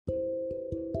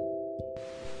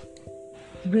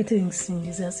Greetings in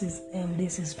Jesus' name.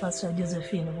 This is Pastor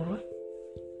Josephine Burwa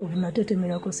of Natete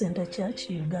Miracle Center Church,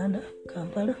 Uganda,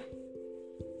 Kampala.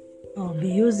 I'll be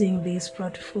using this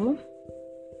platform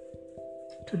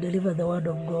to deliver the Word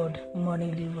of God,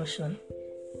 morning devotion,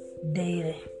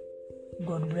 daily.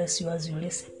 God bless you as you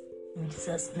listen. In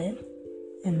Jesus' name,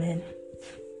 amen.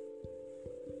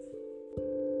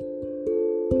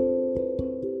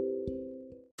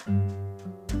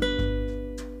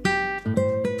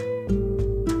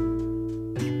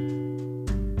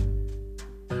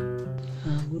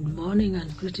 Good morning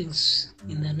and greetings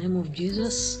in the name of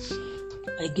Jesus.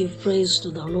 I give praise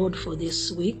to the Lord for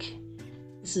this week.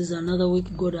 This is another week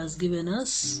God has given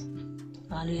us, and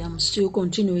I am still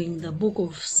continuing the book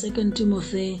of 2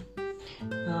 Timothy.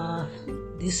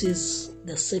 This is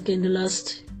the second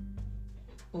last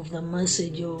of the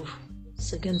message of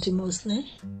 2 Timothy.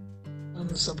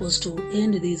 I'm supposed to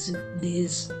end these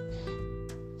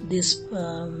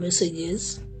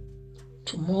messages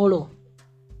tomorrow.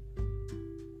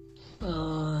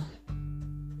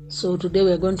 So today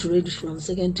we are going to read from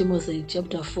 2 Timothy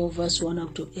chapter 4 verse 1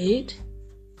 up to 8.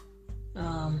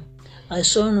 I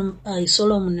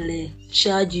solemnly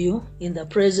charge you in the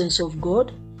presence of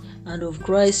God and of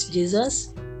Christ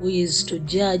Jesus, who is to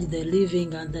judge the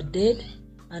living and the dead,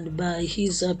 and by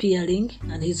his appearing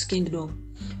and his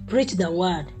kingdom. Preach the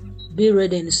word, be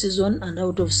ready in season and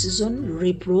out of season,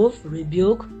 reprove,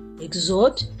 rebuke,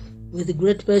 exhort with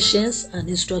great patience and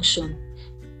instruction.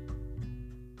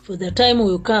 For the time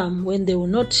will come when they will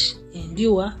not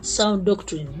endure sound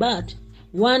doctrine, but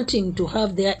wanting to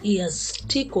have their ears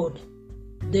tickled,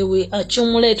 they will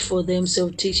accumulate for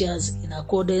themselves teachers in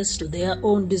accordance to their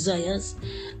own desires,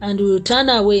 and will turn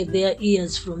away their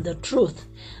ears from the truth,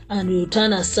 and will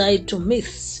turn aside to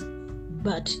myths.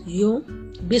 But you,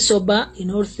 be sober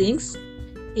in all things,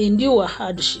 endure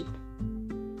hardship,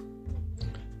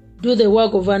 do the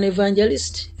work of an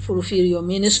evangelist, fulfill your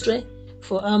ministry.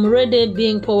 For I am ready,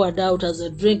 being poured out as a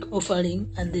drink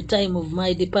offering, and the time of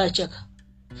my departure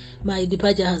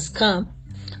has come.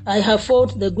 I have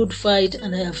fought the good fight,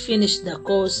 and I have finished the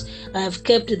course. I have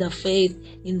kept the faith.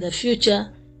 In the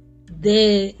future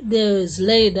there is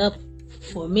laid up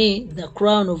for me the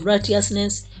crown of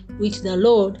righteousness, which the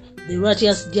Lord, the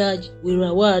righteous judge, will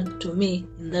reward to me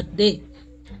in that day,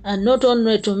 and not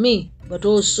only to me, but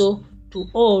also to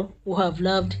all who have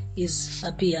loved his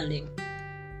appearing.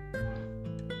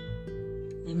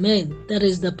 Amen. That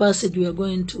is the passage we are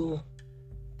going to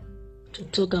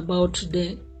talk about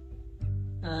today.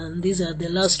 And these are the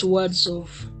last words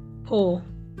of Paul.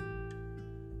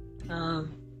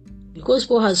 Because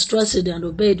Paul has trusted and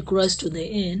obeyed Christ to the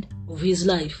end of his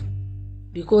life,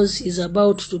 because he is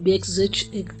about to be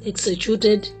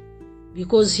executed,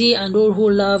 because he and all who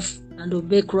love and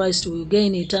obey Christ will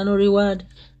gain eternal reward,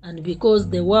 and because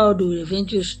the world will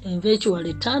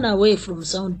eventually turn away from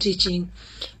sound teaching,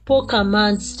 Paul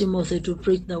commands Timothy to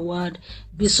preach the word,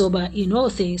 be sober in all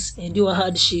things, endure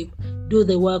hardship, do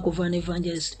the work of an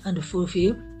evangelist, and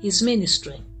fulfill his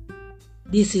ministry.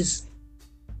 These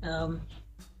are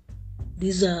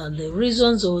the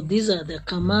reasons, or these are the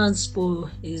commands Paul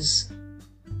is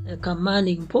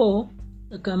commanding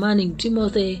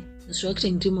Timothy,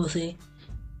 instructing Timothy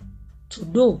to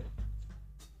do.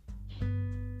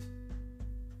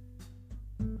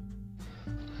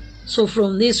 So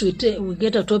from this we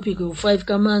get a topic of 5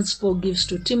 commands Paul gives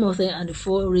to Timothy and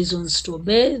 4 reasons to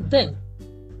obey them.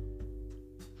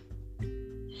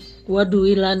 What do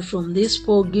we learn from this?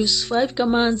 Paul gives 5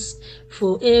 commands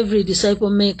for every disciple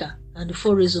maker and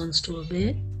 4 reasons to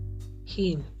obey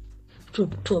him, to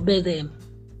obey them.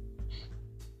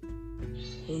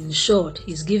 In short,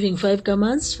 he's giving 5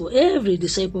 commands for every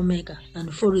disciple maker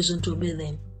and 4 reasons to obey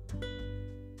them.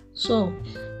 So,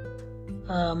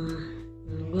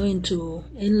 I'm going to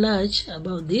enlarge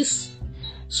about this.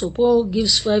 So Paul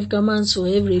gives 5 commands for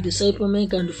every disciple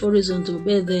maker and 4 reasons to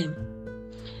obey them.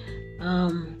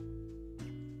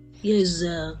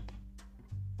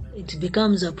 It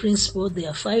becomes a principle. There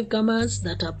are 5 commands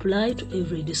that apply to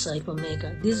every disciple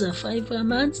maker. These are 5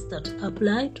 commands that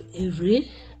apply to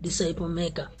every disciple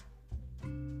maker.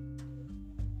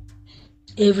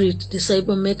 Every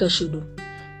disciple maker should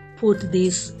put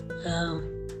these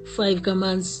 5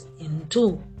 commands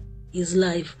into his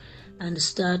life and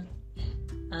start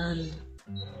and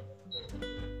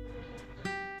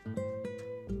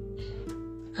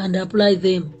apply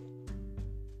them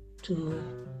to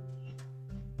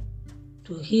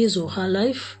his or her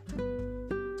life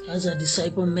as a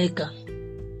disciple maker.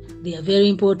 They are very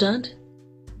important.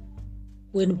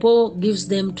 When Paul gives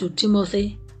them to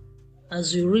Timothy,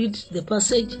 as you read the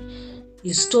passage,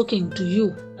 he's talking to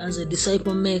you as a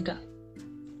disciple maker.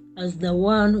 as the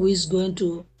one who is going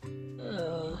to,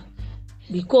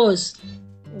 because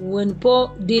when Paul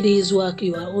did his work,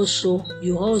 you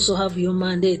also have your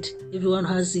mandate. Everyone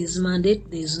has his mandate.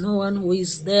 There is no one who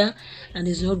is there and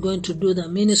is not going to do the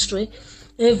ministry.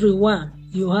 Everyone,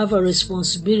 you have a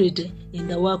responsibility in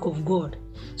the work of God.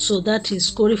 So that is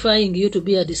qualifying you to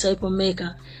be a disciple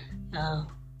maker.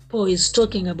 Paul is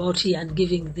talking about here and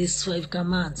giving these 5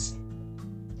 commands.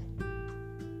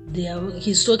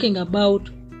 He's talking about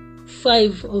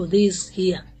 5 of these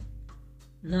here.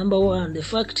 Number 1, the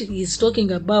fact he's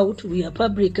talking about we are to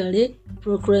publicly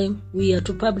proclaim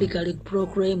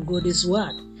God's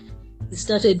word. He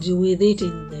started with it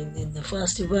in the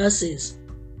first verses.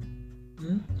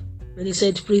 When he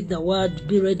said, preach the word,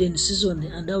 be ready in season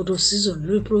and out of season,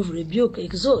 reprove, rebuke,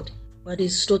 exhort. What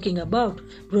he's talking about,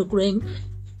 proclaim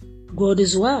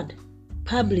God's word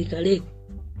publicly.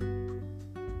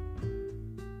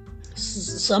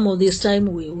 Some of this time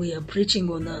we are preaching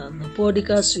on the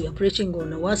podcast, we are preaching on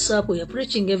the WhatsApp, we are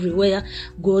preaching everywhere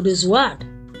God's word.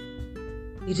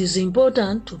 It is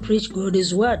important to preach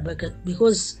God's word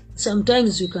because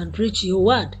sometimes you can preach your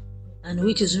word and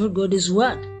which is not God's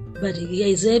word. But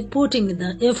he is putting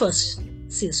the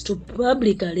emphasis to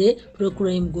publicly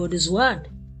proclaim God's word.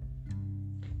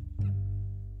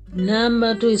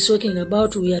 Number 2 is talking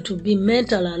about we are to be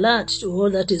mental alert to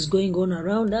all that is going on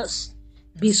around us.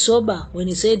 Be sober. When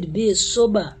he said be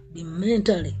sober, be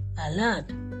mentally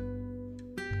alert.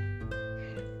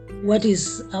 What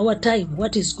is our time?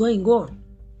 What is going on?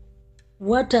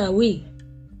 What are we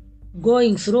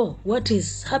going through? What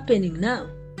is happening now?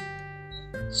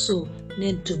 So,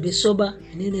 need to be sober,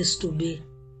 needs to be.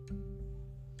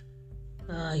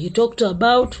 He talked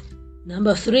about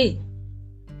number 3.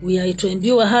 We are to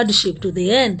endure hardship to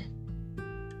the end.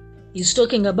 He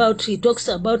talks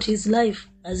about his life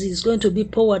as he's going to be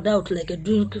poured out like a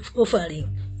drink offering.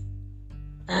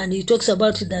 And he talks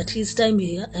about that his time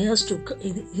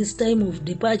of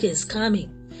departure is coming.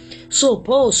 So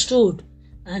Paul stood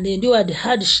and endured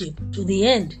hardship to the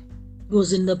end. He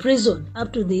was in the prison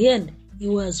up to the end. He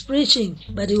was preaching,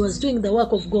 but he was doing the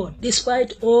work of God,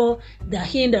 despite all the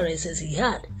hindrances he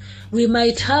had. We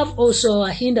might have also our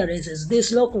hindrances,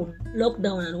 this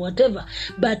lockdown and whatever,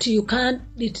 but you can't.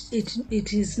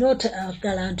 It is not a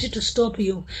guarantee to stop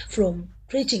you from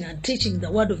preaching and teaching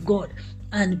the word of God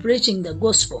and preaching the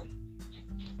gospel.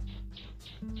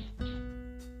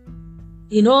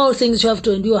 In all things, you have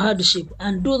to endure hardship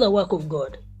and do the work of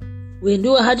God. We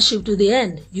endure hardship to the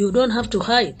end. You don't have to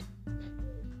hide.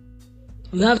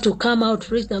 You have to come out,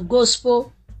 preach the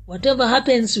gospel. Whatever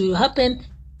happens will happen,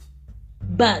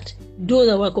 but do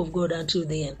the work of God until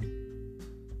the end.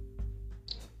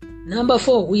 Number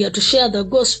 4, we are to share the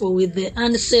gospel with the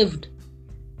unsaved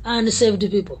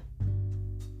people.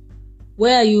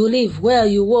 Where you live, where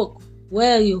you walk,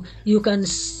 where you can.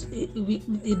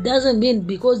 It doesn't mean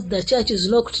because the church is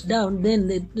locked down,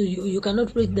 then you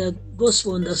cannot preach the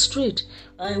gospel on the street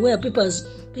where people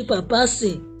are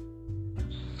passing.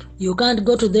 You can't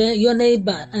go to your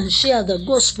neighbor and share the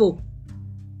gospel.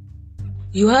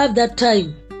 You have that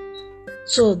time.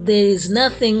 So there is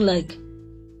nothing like,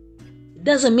 it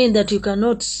doesn't mean that you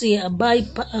cannot see a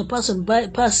person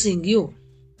passing you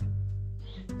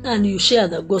and you share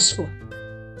the gospel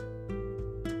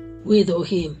with or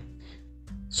him.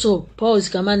 So Paul is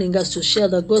commanding us to share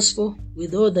the gospel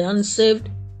with all the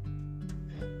unsaved.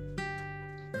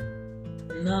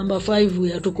 Number 5,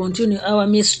 we are to continue our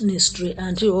ministry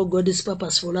until all God's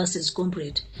purpose for us is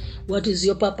complete. What is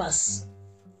your purpose?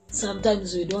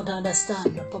 Sometimes we don't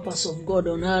understand the purpose of God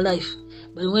on our life.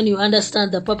 But when you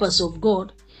understand the purpose of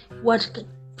God, what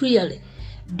clearly,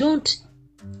 don't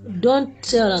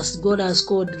tell us God has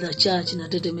called the church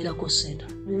Natete Miracle Center.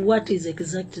 What is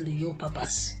exactly your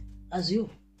purpose as you?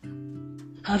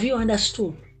 Have you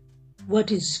understood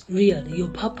what is really your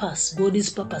purpose,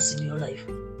 God's purpose in your life?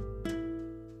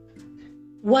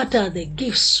 What are the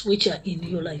gifts which are in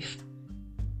your life?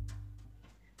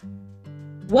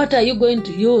 What are you going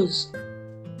to use?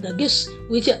 The gifts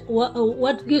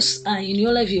what gifts are in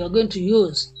your life you are going to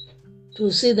use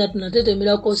to see that Natete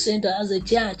Miracle Center as a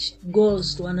church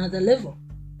goes to another level?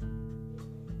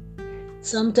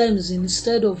 Sometimes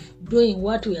instead of doing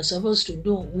what we are supposed to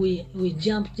do, we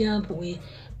jump, we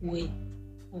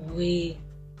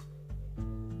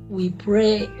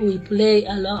pray, we play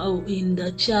along in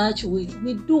the church, we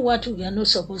do what we are not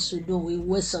supposed to do. We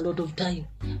waste a lot of time,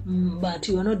 but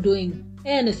you are not doing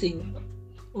anything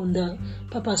on the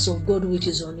purpose of God which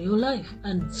is on your life.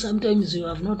 And sometimes you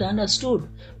have not understood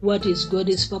what is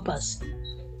God's purpose.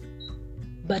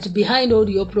 But behind all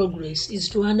your progress is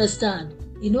to understand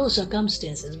in all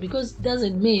circumstances, because it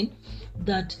doesn't mean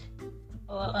that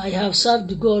I have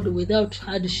served God without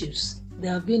hardships. They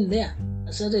have been there.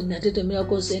 I started Natete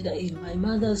Miracle Center in my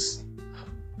mother's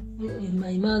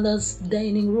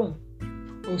dining room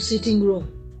or sitting room.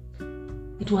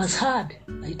 It was hard.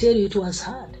 I tell you, it was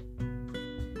hard.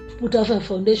 To put up a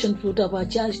foundation, to put up a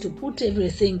church, to put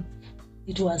everything,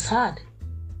 it was hard.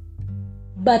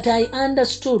 But I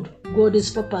understood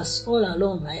God's purpose all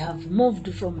along. I have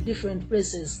moved from different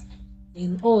places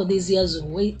in all these years of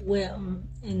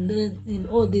in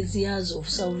all these years of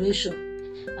salvation.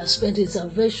 I spent in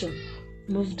salvation,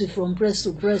 moved from place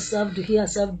to place, served here,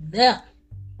 served there,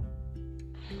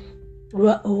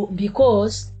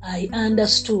 because I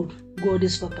understood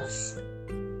God's purpose.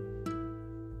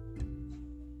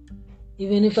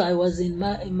 Even if I was in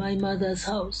my mother's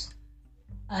house,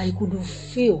 I could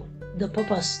feel the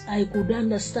purpose. I could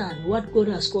understand what God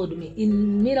has called me.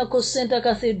 In Miracle Center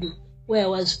Cathedral, where I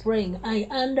was praying, I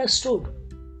understood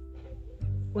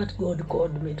what God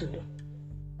called me to do.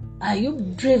 Are you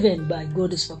driven by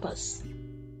God's purpose?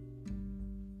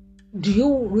 Do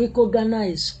you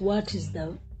recognize what is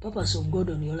the purpose of God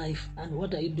on your life, and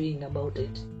what are you doing about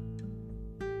it?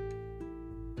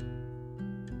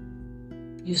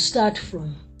 You start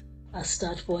from a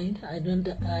start point. I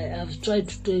have tried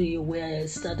to tell you where I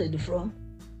started from,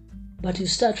 but you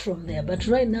start from there. But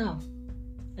right now,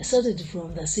 I started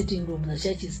from the sitting room. The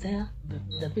church is there.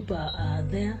 The people are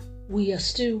there. We are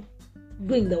still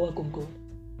doing the work of God.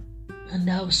 And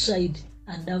outside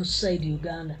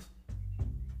Uganda,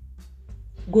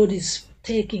 God is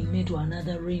taking me to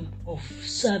another realm of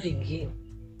serving Him.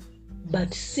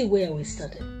 But see where we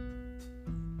started.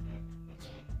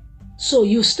 So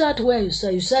you start where you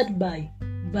start. You start by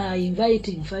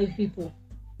inviting 5 people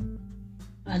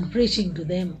and preaching to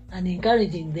them and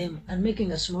encouraging them and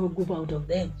making a small group out of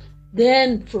them.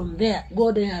 Then from there,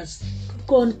 God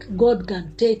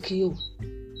can take you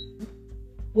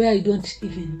where you don't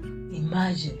even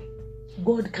imagine.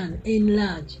 God can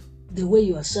enlarge the way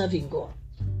you are serving God.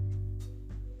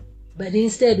 But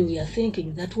instead, we are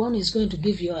thinking that one is going to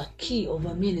give you a key of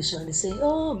a ministry and say,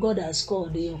 "Oh, God has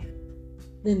called you.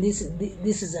 Then this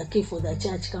is a key for the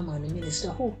church. Come and minister."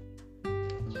 Who?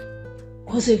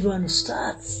 Because everyone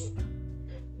starts.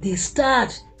 They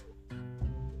start.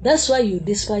 That's why you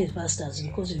despise pastors,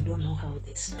 because you don't know how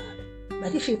they start.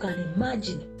 But if you can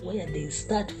imagine where they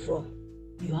start from,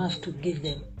 you have to give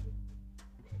them.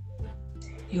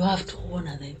 You have to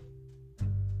honor them.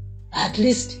 At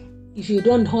least, if you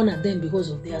don't honor them because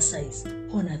of their size,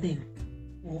 honor them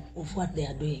of what they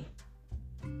are doing,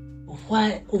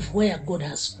 of where God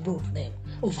has brought them,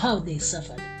 of how they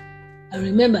suffered. I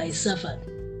remember I suffered.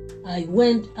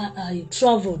 I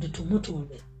traveled to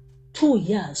Mutumbe 2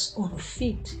 years on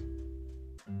feet.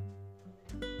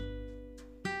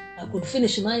 I could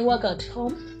finish my work at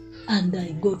home and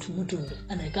I go to Mutumbe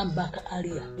and I come back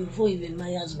earlier before even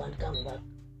my husband comes back.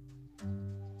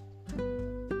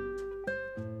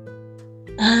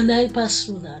 And I passed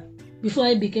through that. Before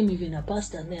I became even a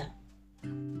pastor there,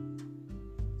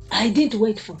 I didn't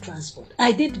wait for transport.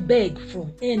 I didn't beg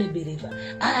from any believer.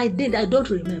 I don't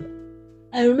remember.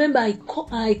 I remember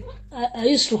I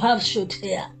used to have short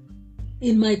hair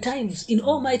in my times, in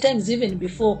all my times, even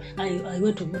before I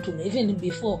went to Mutumbe, even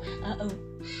before,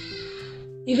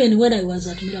 even when I was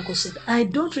at Miracle Center. I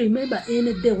don't remember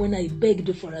any day when I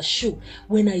begged for a shoe,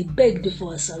 when I begged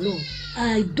for a salon.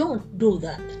 I don't do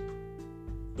that.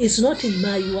 It's not in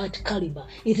my word caliber.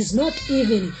 It is not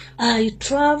even. I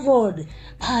traveled.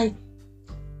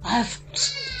 I've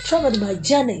traveled my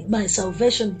journey, my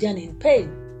salvation journey in pain.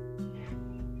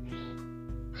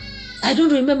 I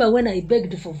don't remember when I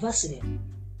begged for Vaseline.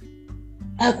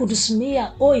 I could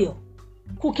smear oil,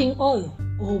 cooking oil,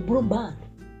 or blue band.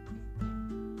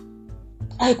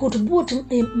 I could put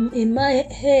in my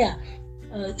hair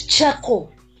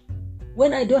charcoal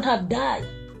when I don't have dye.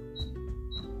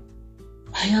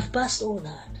 I have passed all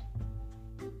that.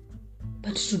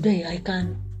 But today I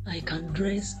can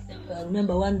dress. I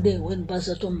remember one day when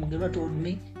Pastor Tom Mugera told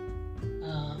me,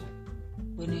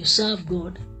 when you serve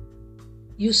God,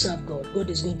 God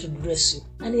is going to dress you.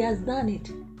 And He has done it.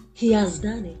 He has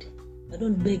done it. I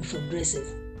don't beg for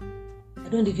dresses. I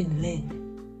don't even lend.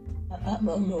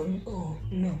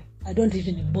 No. I don't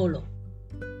even borrow.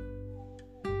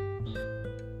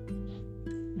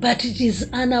 But it is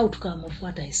an outcome of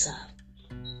what I serve.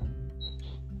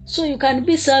 So you can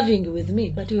be serving with me,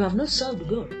 but you have not served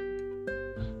God.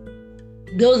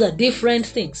 Those are different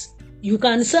things. You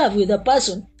can serve with a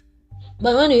person,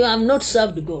 but when you have not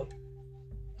served God,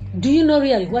 do you know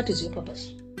really what is your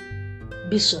purpose?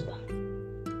 Be sober.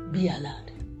 Be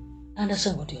alert.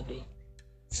 Understand what you're doing.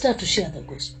 Start to share the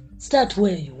gospel. Start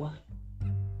where you are.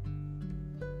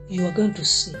 You are going to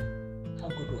see how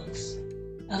God works.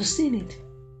 I've seen it.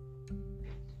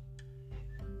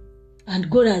 And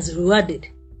God has rewarded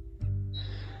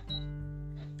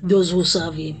those who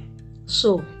serve Him.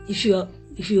 So if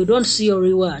you don't see your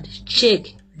reward,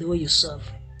 check the way you serve.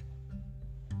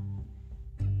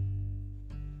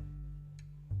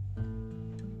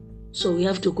 So we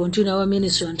have to continue our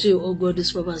ministry until all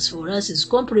God's purpose for us is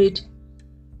complete.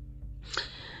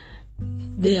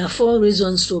 There are 4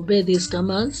 reasons to obey these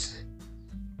commands.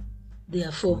 There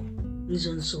are 4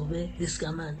 reasons to obey this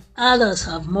command. Others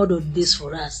have modeled this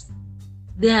for us.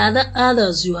 There are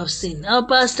others you have seen. Our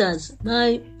pastors,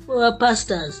 our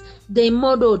pastors, they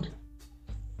modeled.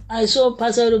 I saw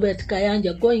Pastor Robert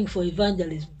Kayanja going for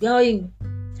evangelism.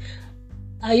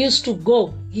 I used to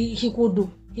go. He could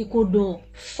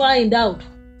find out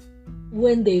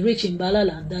when they reach in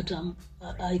Balala that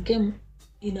I came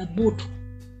in a boot,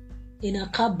 in a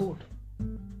car boot.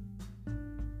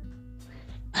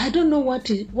 I don't know what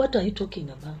are you talking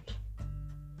about.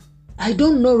 I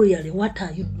don't know really what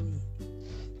are you doing.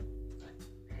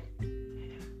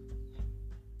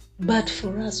 But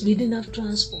for us, we didn't have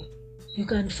transport. You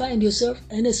can find yourself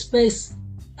in a space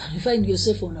and you find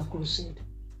yourself on a crusade.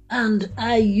 And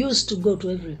I used to go to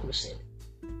every crusade.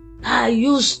 I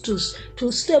used to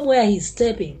step where he's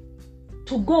stepping,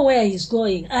 to go where he's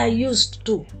going. I used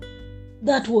to.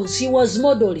 He was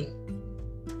modeling.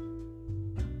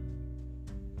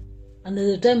 And at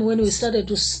the time when we started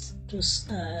there's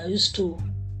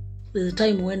a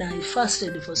time when I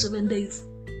fasted for 7 days,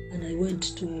 and I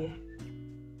went to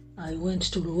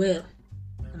the well,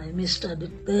 and I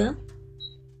ministered there.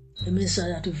 I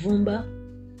ministered at Vumba.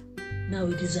 Now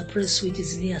it is a place which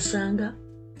is near Sanga.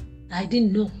 I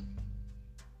didn't know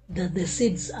that the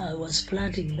seeds I was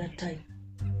planting that time,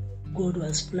 God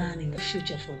was planning a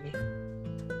future for me.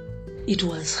 It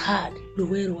was hard. The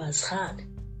well was hard.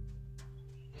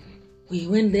 We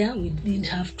went there, we didn't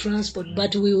have transport,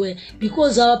 but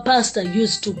because our pastor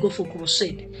used to go for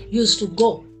crusade, used to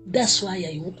go. That's why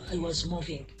I was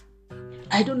moving.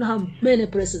 I don't know how many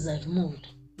places I've moved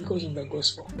because of the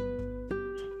gospel.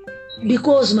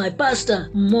 Because my pastor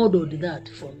modeled that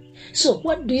for me. So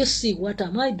what do you see? What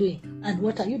am I doing? And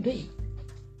what are you doing?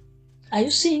 Are you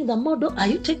seeing the model? Are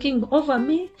you taking over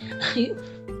me?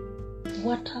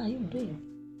 What are you doing?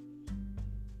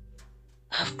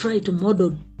 I've tried to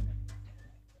model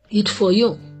it for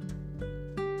you.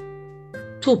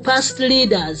 To past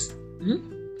leaders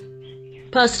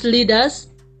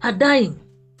are dying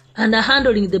and are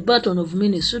handling the baton of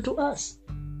ministry to us.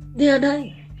 They are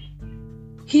dying.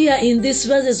 Here in these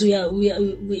verses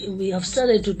we have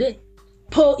started today,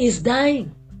 Paul is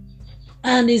dying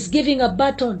and is giving a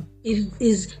baton.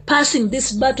 Is passing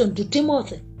this baton to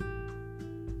Timothy.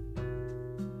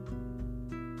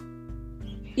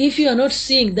 If you are not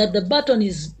seeing that the baton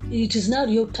it is now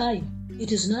your time.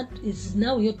 It's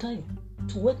now your time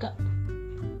to wake up.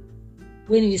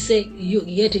 When we say you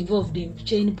get involved in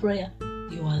chain prayer,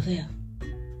 you are there.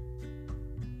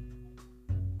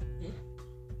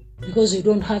 Because you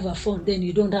don't have a phone, then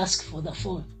you don't ask for the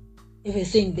phone.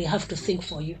 Everything they have to think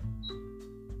for you.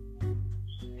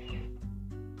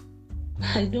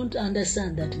 I don't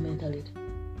understand that mentality.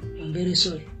 I'm very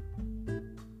sorry.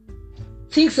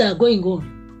 Things are going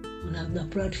on the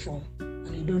platform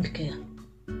and you don't care.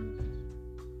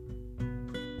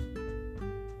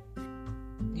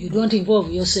 You don't involve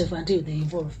yourself until they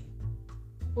involve you.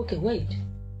 Okay, wait.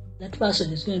 That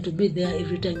person is going to be there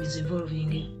every time he's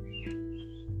involving you.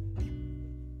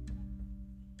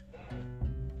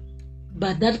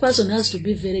 But that person has to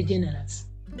be very generous.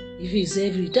 If he's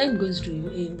every time going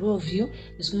to involve you,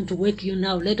 he's going to wake you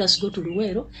now. Let us go to the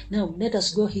well. Now let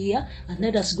us go here, and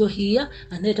let us go here,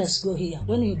 and let us go here.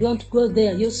 When you don't go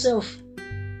there yourself.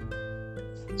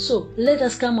 So let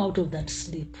us come out of that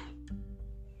sleep.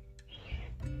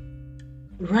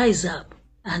 Rise up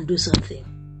and do something.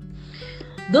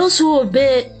 Those who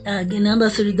obey, number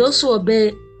 3, those who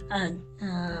obey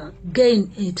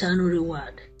gain eternal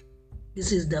reward.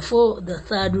 This is the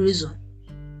 3rd reason.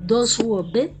 Those who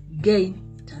obey gain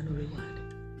eternal reward.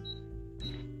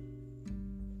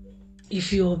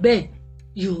 If you obey,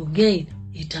 you will gain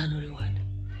eternal reward.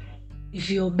 If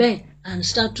you obey and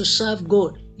start to serve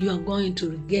God, you are going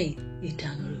to gain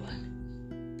eternal reward.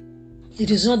 It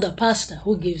is not the pastor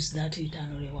who gives that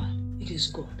eternal reward. It is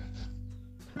God.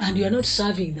 And you are not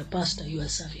serving the pastor, you are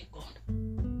serving God.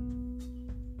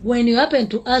 When you happen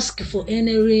to ask for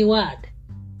any reward,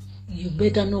 you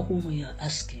better know whom you are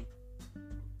asking.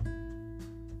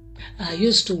 I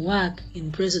used to work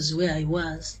in places where I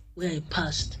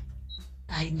passed.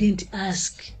 I didn't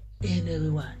ask any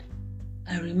reward.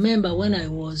 I remember when I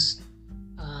was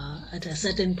at a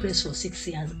certain place for 6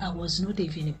 years, I was not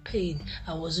even paid.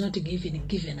 I was not even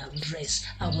given a dress.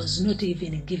 I was not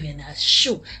even given a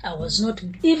shoe. I was not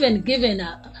even given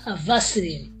a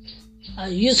Vaseline. I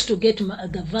used to get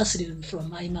the Vaseline from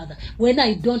my mother. When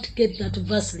I don't get that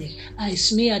Vaseline, I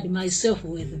smeared myself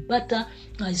with butter.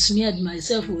 I smeared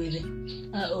myself with,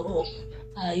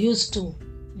 I used to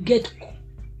get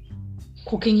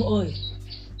cooking oil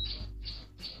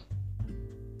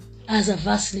as a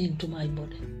Vaseline to my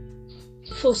body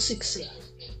for 6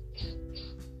 years.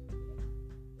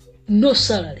 No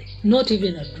salary, not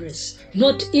even a dress,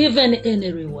 not even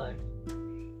any reward.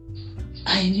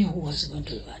 I knew who was going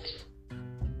to reward it.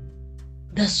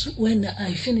 That's when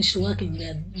I finished working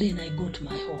there, then I got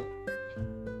my home.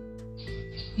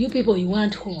 You people, you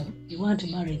want home, you want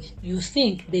marriage, you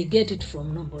think they get it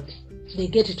from nobody. They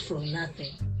get it from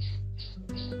nothing.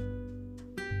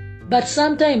 But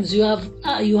sometimes you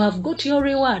have got your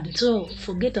reward, so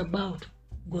forget about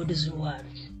God's reward.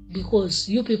 Because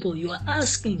you people, you are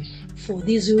asking for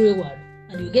this reward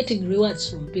and you're getting rewards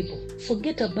from people.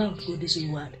 Forget about God's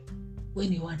reward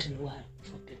when you want a reward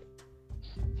from people.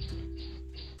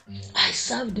 I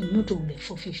served Mutumbe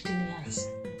for 15 years.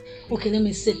 Okay, let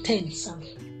me say 10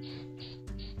 something.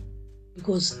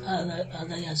 Because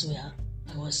other years where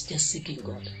I was just seeking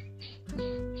God.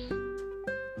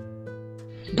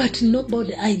 But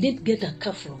nobody, I didn't get a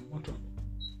car from Mutumbe.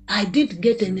 I didn't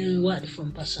get any reward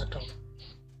from Pastor Tom.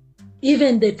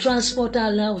 Even the transport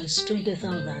allowance,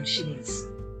 20,000 shillings.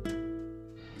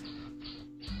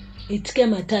 It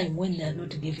came a time when they are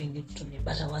not giving it to me,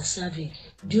 but I was serving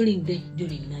during day,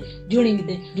 during night, during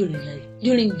day, during night,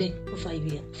 during day for 5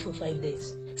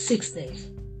 days, 6 days.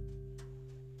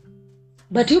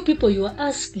 But you people, you are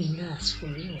asking us for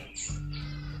rewards,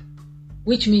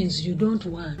 which means you don't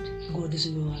want God's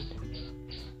reward.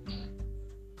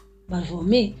 But for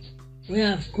me,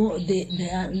 where I've gone, they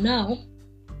are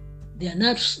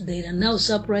now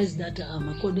surprised that I'm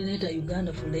a coordinator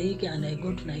Uganda for Leike, and I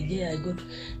go to Nigeria.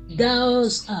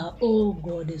 Those are all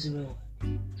God's reward.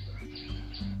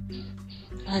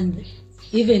 And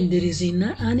even there is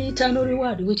an eternal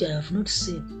reward which I have not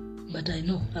seen, but I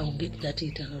know I will get that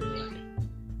eternal reward.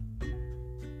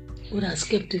 What has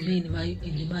kept me in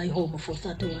my home for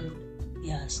 31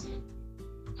 years.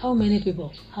 How many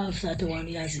people have 31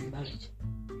 years in marriage?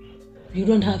 You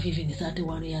don't have even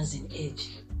 31 years in age.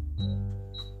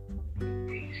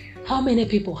 How many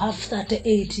people have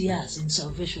 38 years in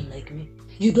salvation like me?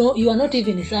 You are not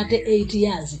even 38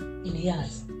 years in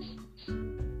years.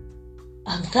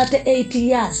 I'm 38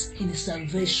 years in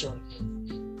salvation.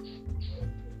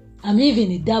 I'm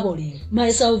even doubling.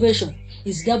 My salvation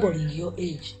is doubling your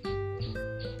age.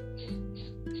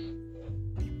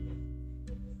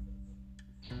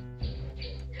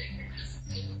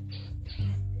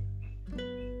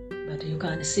 But you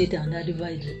can sit and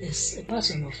advise a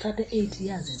person of 38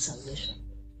 years in salvation.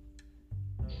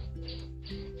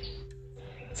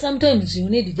 Sometimes you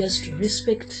need just to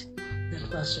respect that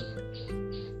person.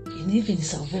 And even in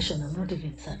salvation, I'm not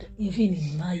even 30. Even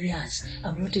in my years,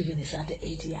 I'm not even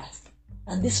 38 years.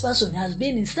 And this person has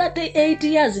been in 38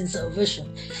 years in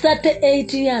salvation.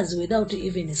 38 years without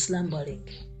even slumbering.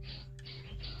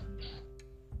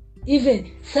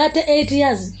 Even 38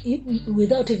 years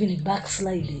without even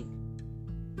backsliding.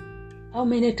 How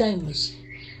many times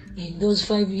in those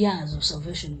 5 years of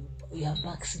salvation you have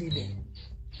backslidden?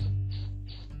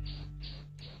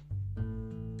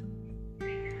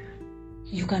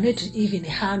 You cannot even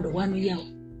handle 1 year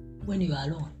when you are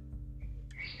alone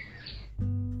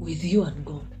with you and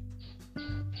God.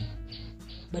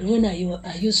 But when I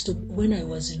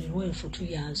was in Ruel for 2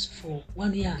 years, for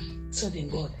 1 year serving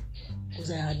God,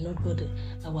 because I had not got it,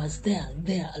 I was there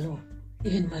alone.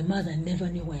 Even my mother never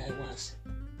knew where I was.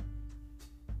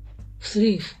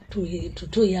 2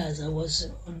 years I was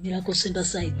on Miracle Center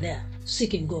side there,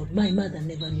 seeking God. My mother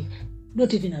never knew,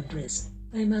 not even a dress.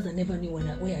 My mother never knew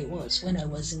where I was when I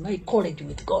was in my college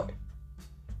with God.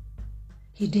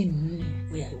 He didn't know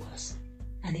where I was,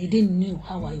 and he didn't know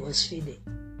how I was feeling.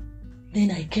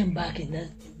 Then I came back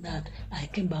I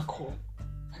came back home,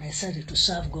 and I started to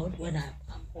serve God when I'm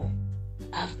home.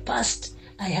 I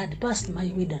had passed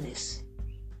my wilderness.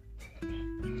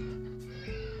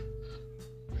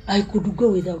 I could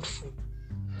go without food.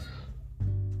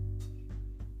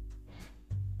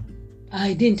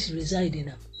 I didn't reside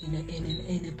in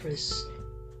any place.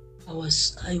 I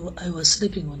was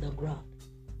sleeping on the ground.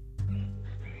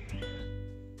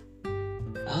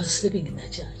 I was sleeping in the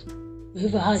church.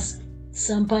 Whoever has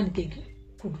some pancake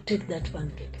could take that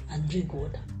pancake and drink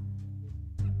water.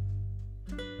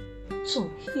 So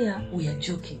here we are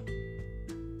joking.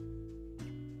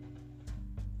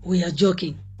 We are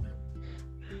joking.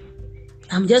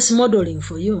 I'm just modeling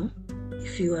for you.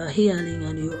 If you are hearing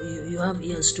and you have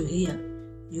ears to hear,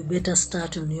 you better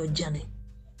start on your journey.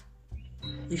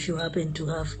 If you happen to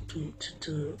have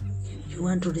you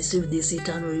want to receive this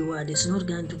eternal reward, it's not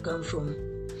going to come from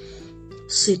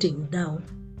sitting down.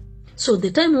 So the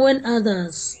time when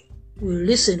others will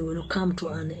listen will come to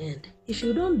an end. If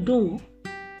you don't do,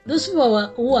 those people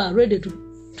who are ready to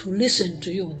listen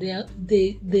to you, they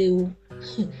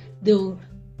will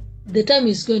the time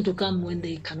is going to come when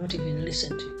they cannot even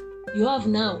listen to you. You have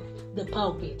now the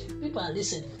pulpit. People are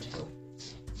listening to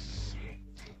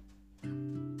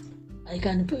you. I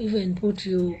can even put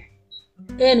you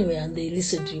anywhere and they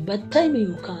listen to you. But time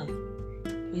will come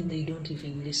when they don't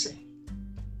even listen.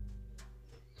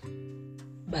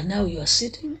 But now you are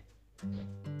sitting.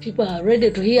 People are ready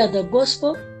to hear the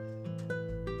gospel.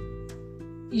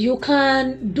 You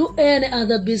can do any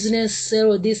other business,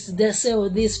 sell this,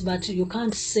 but you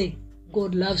can't say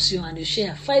God loves you and you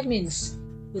share 5 minutes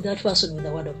with that person with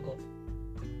the word of God.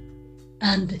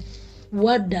 And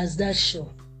what does that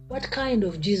show? What kind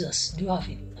of Jesus do you have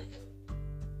in your life?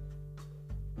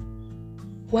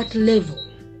 What level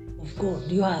of God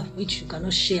do you have which you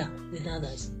cannot share with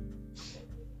others?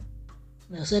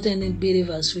 There are certain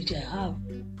believers which I have.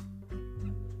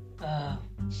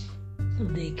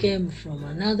 They came from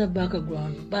another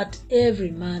background, but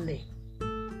every Monday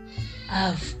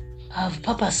I've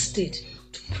purposed it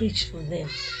to preach for them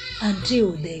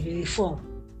until they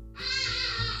reform,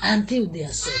 until they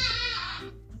are saved.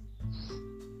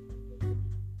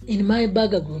 In my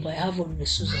burger group, I have only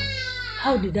Susan.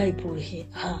 How did I pull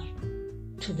her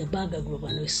to the burger group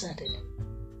and we started?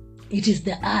 It is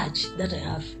the urge that I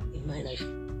have in my life.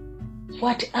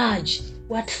 What urge,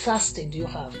 what thirst do you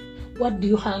have? What do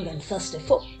you hunger and thirsty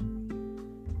for?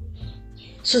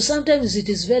 So sometimes it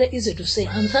is very easy to say,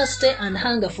 I'm thirsty and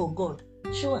hunger for God.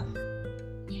 Sure.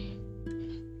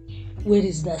 Where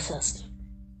is that thirst?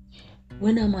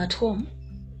 When I'm at home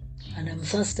and I'm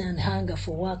thirsty and hunger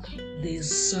for work,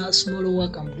 there's small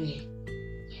work I'm doing.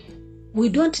 We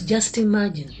don't just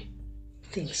imagine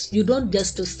things. You don't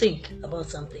just think about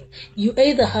something. You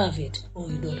either have it or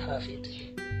you don't have it.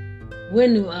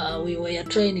 When we were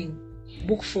training,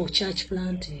 Book 4, Church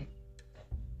Planting,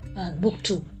 and Book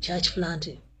 2, Church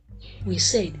Planting, we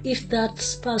said, if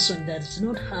that person does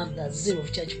not have that 0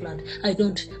 of church plant, I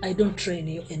don't train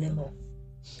you anymore.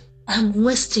 I'm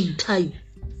wasting time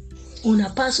on a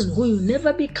person who will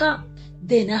never become.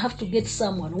 Then I have to get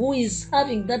someone who is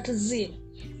having that zeal.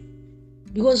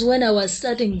 Because when I was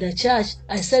starting the church,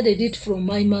 I started it from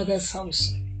my mother's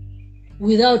house.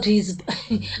 Without his,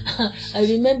 I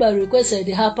remember I requested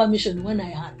her permission when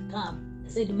I had come.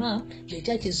 I said, Mom, the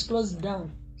church is closed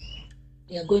down.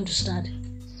 We are going to start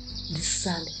this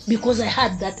Sunday. Because I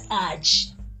had that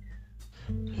urge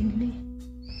in me.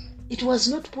 It was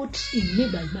not put in me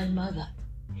by my mother.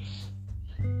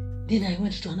 Then I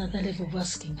went to another level of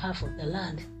asking her for the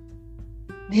land.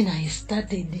 Then I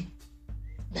started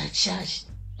the church.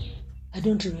 I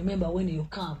don't remember when you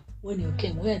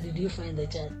came. Where did you find the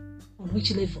church? On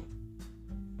which level?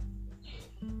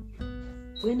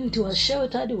 When it was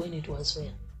sheltered, when it was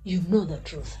where? You know the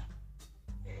truth.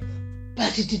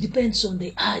 But it depends on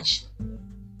the urge.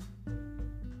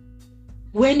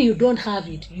 When you don't have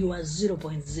it, you are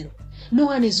 0.0. No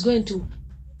one is going to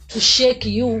shake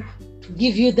you, to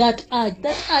give you that urge.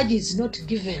 That urge is not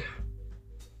given.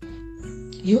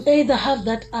 You either have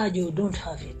that urge or don't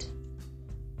have it.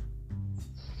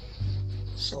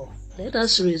 So let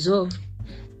us resolve.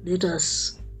 Let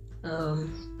us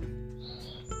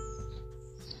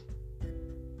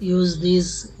use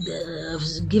these.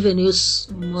 I've given you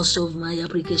most of my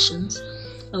applications,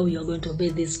 how you are going to obey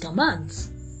these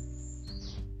commands.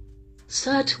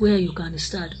 Start where you can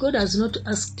start. God has not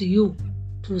asked you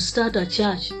to start a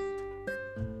church.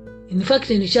 In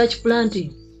fact, in church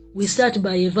planting, we start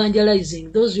by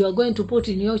evangelizing those you are going to put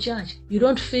in your church. You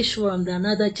don't fish from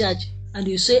another church and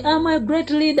you say, I'm a great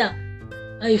leader.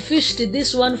 I fished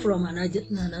this one from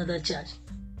another church.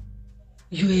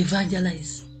 You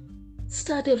evangelize.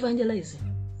 Start evangelizing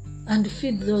and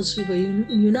feed those people.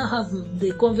 You now have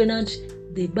the covenant,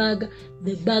 the bag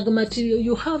material.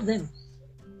 You have them.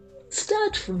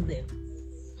 Start from them.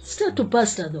 Start to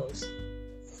pastor those.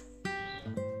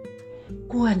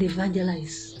 Go and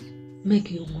evangelize.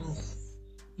 Make your move.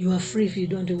 You are free if you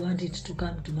don't want it to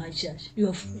come to my church. You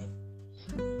are free.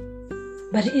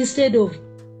 But instead of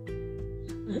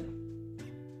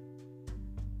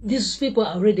these people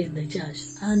are already in the church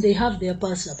and they have their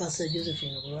pastor, Pastor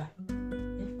Josephine Ogura.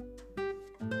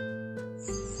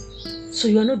 So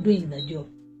you are not doing the job.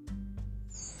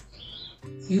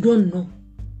 You don't know.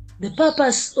 The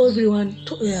purpose, everyone,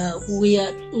 we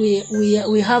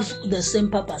have the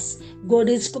same purpose.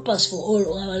 God's purpose for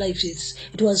all our lives.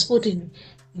 It was put in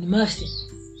Matthew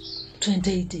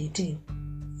 28:18.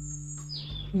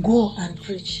 Go and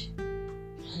preach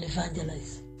and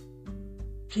evangelize.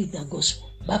 Preach the gospel.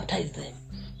 Baptize them.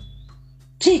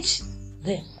 Teach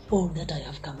them all that I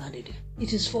have commanded you.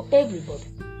 It is for everybody,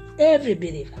 every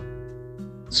believer.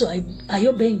 So are you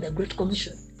obeying the Great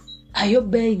Commission? Are you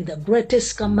obeying the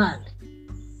greatest command?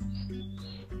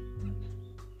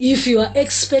 If you are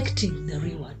expecting the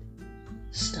reward,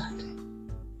 start.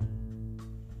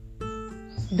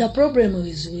 The problem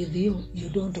is with you, you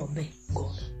don't obey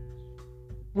God.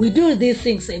 We do these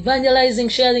things, evangelizing,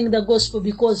 sharing the gospel,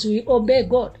 because we obey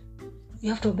God.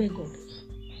 You have to obey God.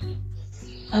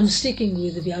 I'm sticking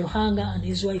with Byaruhanga and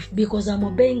his wife because I'm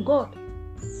obeying God.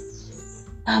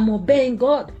 I'm obeying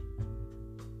God.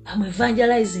 I'm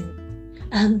evangelizing.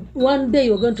 And one day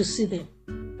you're going to see them.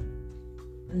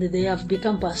 And they have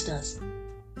become pastors.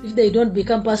 If they don't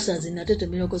become pastors in Atete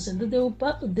Miracle Center, they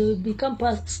will become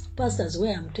pastors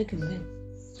where I'm taking them.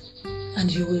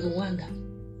 And you will wonder.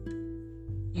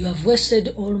 You have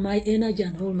wasted all my energy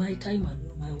and all my time and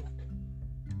all my word.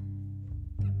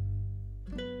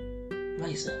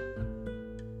 Myself.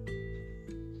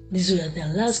 These were the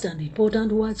last and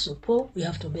important words of Paul. We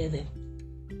have to obey them.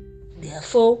 There are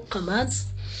 4 commands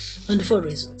and 4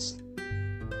 reasons.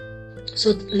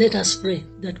 So let us pray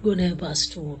that God help us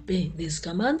to obey these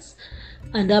commands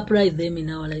and apply them in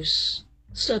our lives.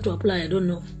 Start to apply, I don't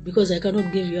know, because I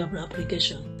cannot give you an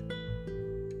application.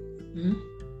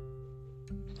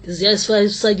 There's just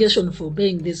 5 suggestions for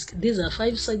obeying this. These are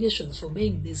 5 suggestions for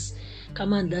obeying this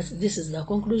command. This is the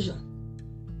conclusion.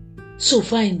 So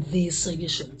find these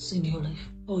suggestions in your life,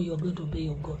 how you are going to obey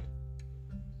your God.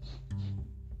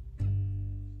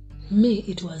 Me,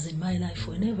 it was in my life,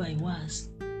 whenever I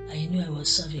knew I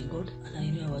was serving God and I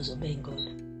knew I was obeying God.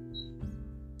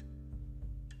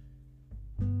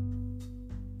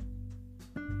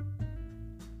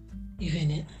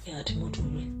 Even at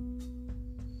Muturi,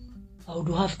 I would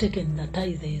have taken the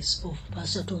tithes of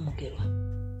Pastor Tom Mukerwa.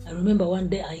 I remember one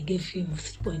day I gave him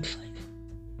 3.5.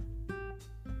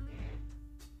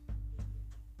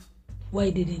 Why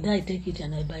didn't I take it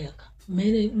and I buy a car?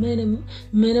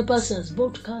 Many pastors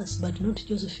bought cars, but not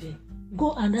Josephine.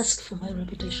 Go and ask for my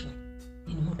reputation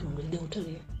in Mutunga. They will tell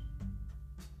you.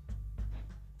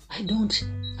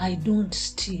 I don't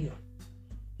steal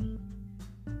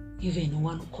even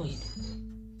 1 coin.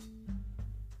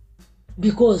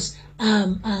 Because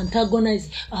I'm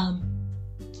antagonized.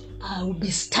 I will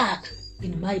be stuck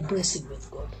in my blessing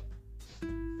with God.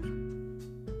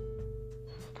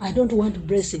 I don't want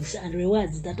blessings and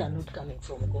rewards that are not coming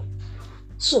from God.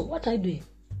 So what I do?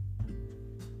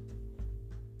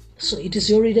 So it is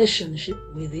your relationship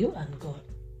with you and God.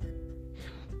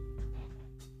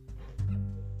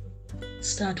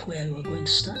 Start where you are going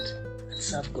to start and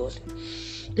serve God.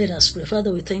 Let us pray.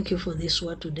 Father, we thank you for this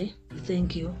word today. We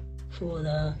thank you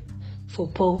for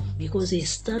Paul, because he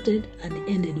started and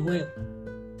ended well.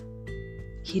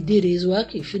 He did his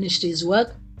work. He finished his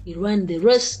work. He ran the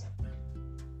race.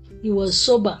 He was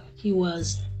sober. He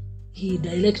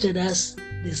directed us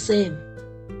the same.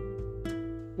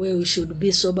 Where we should be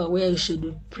sober, where we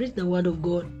should preach the word of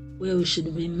God, where we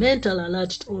should be mental alert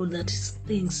to all that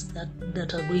things that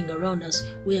are going around us,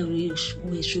 where we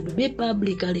should be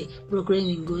publicly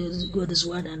proclaiming God's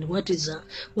word and what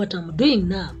I'm doing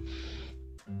now,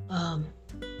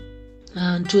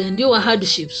 and to endure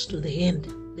hardships to the end.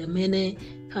 There are many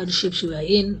hardships we are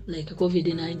in, like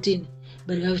COVID-19,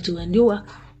 but we have to endure.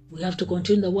 We have to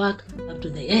continue the work up to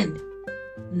the end.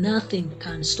 Nothing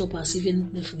can stop us.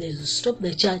 Even if they stop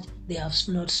the church, they have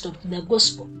not stopped the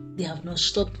gospel. They have not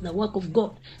stopped the work of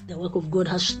God. The work of God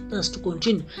has to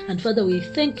continue. And Father, we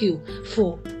thank you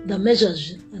for the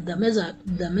measures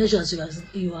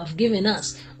you have given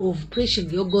us of preaching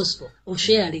your gospel, of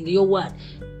sharing your word,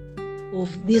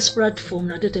 of this platform,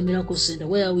 Atete Miracle Center,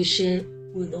 where we share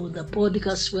with all the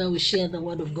podcasts, where we share the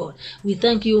word of God. We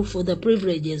thank you for the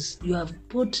privileges you have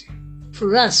put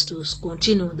for us to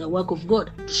continue the work of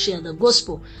God, to share the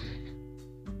gospel.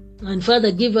 And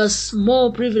Father, give us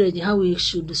more privilege how we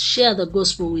should share the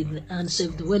gospel with the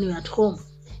unsaved when we're at home,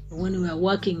 when we are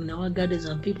working in our gardens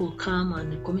and people come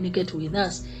and communicate with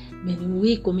us. May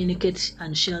we communicate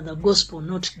and share the gospel,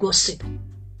 not gossip.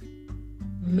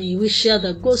 May we share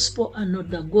the gospel and not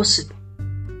the gossip.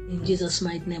 In Jesus'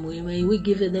 mighty name, may we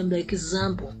give them the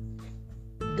example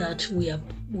that we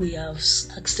have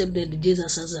accepted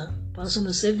Jesus as a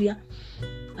personal Savior,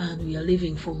 and we are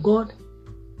living for God,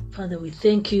 Father, we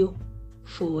thank you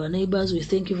for our neighbors. We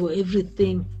thank you for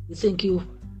everything. We thank you,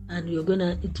 and you're going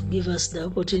to give us the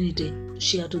opportunity to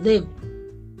share to them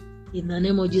in the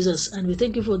name of Jesus. And we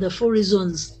thank you for the 4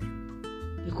 reasons,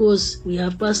 because we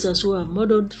have pastors who have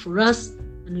modeled for us,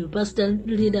 and your pastor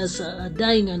leaders are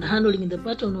dying and handling the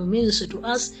baton of ministry to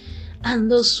us, and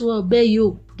those who obey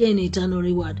you gain eternal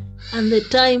reward. And the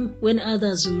time when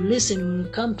others will listen will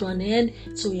come to an end,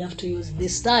 so we have to use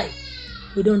this time.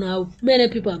 We don't know how many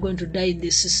people are going to die in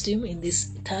this system in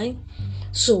this time,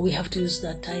 so we have to use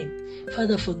that time.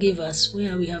 Father, forgive us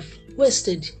where we have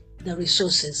wasted the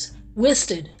resources,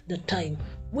 wasted the time,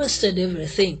 wasted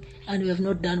everything, and we have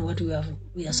not done what we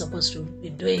are supposed to be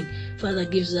doing. Father,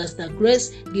 give us the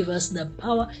grace, give us the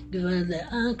power, give us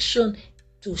the action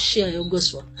to share your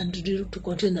gospel and to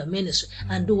continue the ministry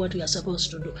and do what we are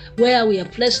supposed to do. Where we are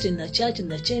placed in the church, in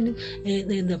the chain,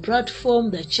 in the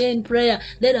platform, the chain prayer,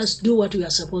 let us do what we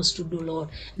are supposed to do, Lord.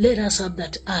 Let us have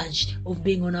that urge of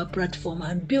being on our platform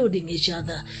and building each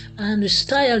other and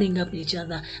styling up each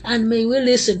other. And may we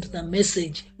listen to the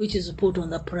message which is put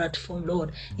on the platform,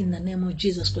 Lord, in the name of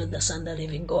Jesus Christ, the Son of the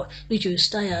living God, which will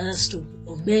inspire us to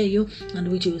obey you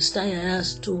and which will inspire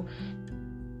us to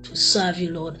serve you,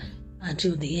 Lord,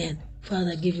 until the end.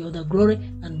 Father, give you all the glory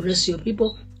and bless your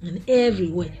people in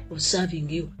every way of serving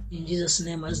you. In Jesus'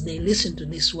 name, as they listen to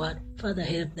this word, Father,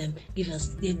 help them. Give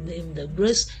them the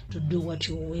grace to do what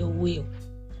your will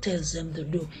tells them to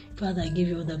do. Father, I give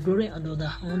you all the glory and all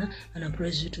the honor, and I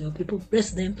praise you to your people. Bless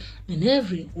them in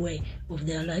every way of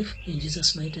their life. In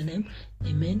Jesus' mighty name,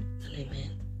 amen and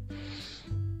amen.